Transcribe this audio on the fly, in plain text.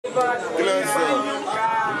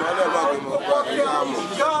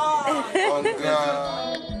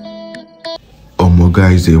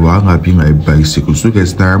Guys, they were having my bicycle. So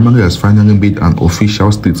guys, Naira Marley has finally made an official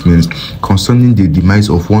statement concerning the demise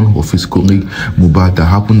of one of his colleague, Mohbad, that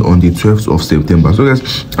happened on the 12th of September. So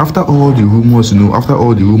guys, after all the rumors, after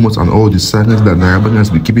all the rumors and all the silence that Naira Marley has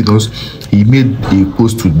been keeping us, he made a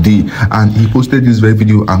post today and he posted this very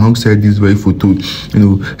video alongside this very photo,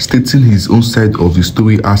 stating his own side of the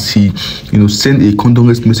story as he, sent a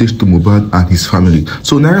condolence message to Mohbad and his family.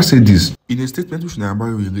 So Naira said this. In a statement which Naira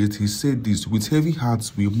Marley released, he said this: "With heavy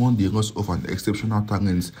hearts, we mourn the loss of an exceptional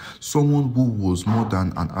talent, someone who was more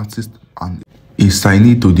than an artist and a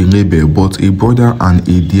signee to the label, but a brother and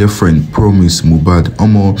a dear friend. Promise,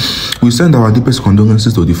 Mohbad. We send our deepest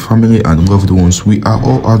condolences to the family and loved ones. We are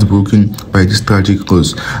all heartbroken by this tragic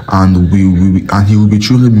loss, and he will be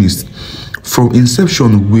truly missed. From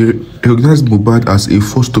inception, we recognized Mohbad as a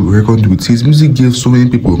force to be reckoned with. His music gave so many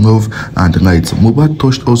people love and light. Mohbad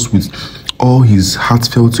touched us with all his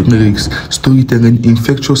heartfelt lyrics, storytelling,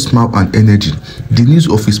 infectious smile and energy. The news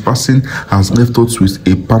of his passing has left us with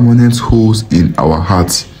a permanent hole in our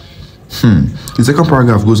hearts." The second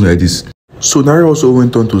paragraph goes like this. So Naira also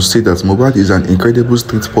went on to say that Mohbad is an incredible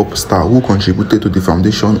street pop star who contributed to the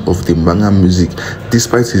foundation of the Banga music.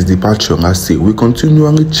 Despite his departure last year, we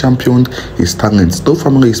continually championed his talent. No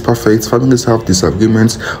family is perfect, families have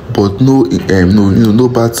disagreements, but no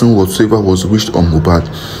bad thing whatsoever was wished on Mohbad.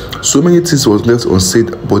 So many things was left unsaid,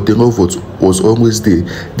 but the love was always there.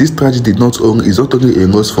 This tragedy is not only a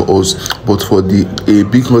loss for us, but a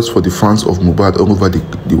big loss for the fans of Mohbad all over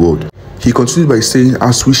the world. He continued by saying,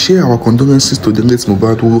 "As we share our condolences to the late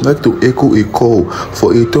Mohbad, we would like to echo a call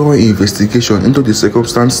for a thorough investigation into the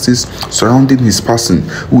circumstances surrounding his passing.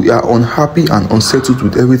 We are unhappy and unsettled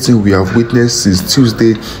with everything we have witnessed since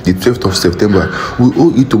Tuesday, the 12th of September. We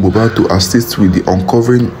owe it to Mohbad to assist with the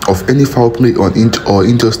uncovering of any foul play or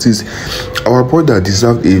injustice. Our brother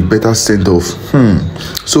deserved a better send-off."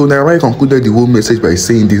 So Naira Marley concluded the whole message by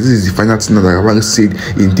saying this is the final thing that Naira Marley said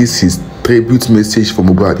in his tribute message for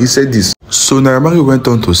Mohbad. He said this. So Naira Marley went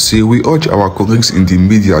on to say, "We urge our colleagues in the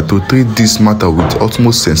media to treat this matter with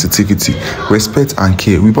utmost sensitivity, respect and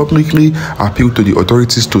care. We publicly appeal to the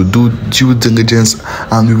authorities to do due diligence,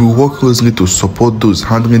 and we will work closely to support those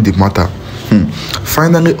handling the matter.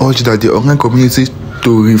 Finally, urge that the online community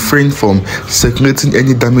to refrain from circulating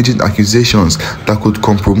any damaging accusations that could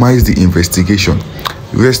compromise the investigation.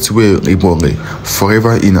 Rest well, Ibole,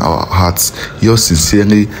 forever in our hearts. Yours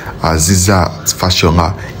sincerely, Aziza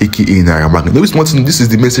Fashola, aka Naira Marley." This is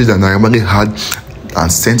the message that Naira Marley had and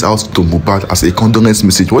sent out to Mohbad as a condolence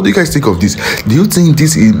message. What do you guys think of this? Do you think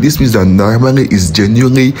this means that Naira Marley is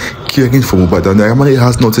genuinely caring for Mohbad, that Naira Marley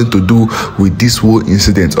has nothing to do with this whole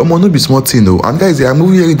incident? No be small thing, no. And guys, I'm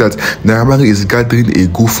hearing that Naira Marley is gathering a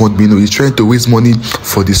GoFundMe. He's trying to raise money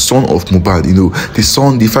for the son of Mohbad. The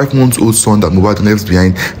son, the 5-month-old son that Mohbad left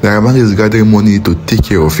behind. Naira Marley is gathering money to take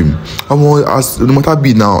care of him. As no matter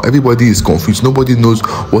be now, everybody is confused. Nobody knows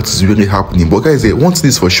what is really happening. But guys, one thing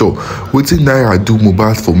is for sure: what did Naira do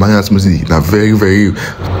Mohbad for Maria's music in a very, very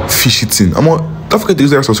fishy thing? Don't forget to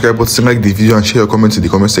use that subscribe button, like the video and share your comments in the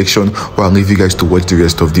comment section while I leave you guys to watch the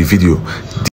rest of the video.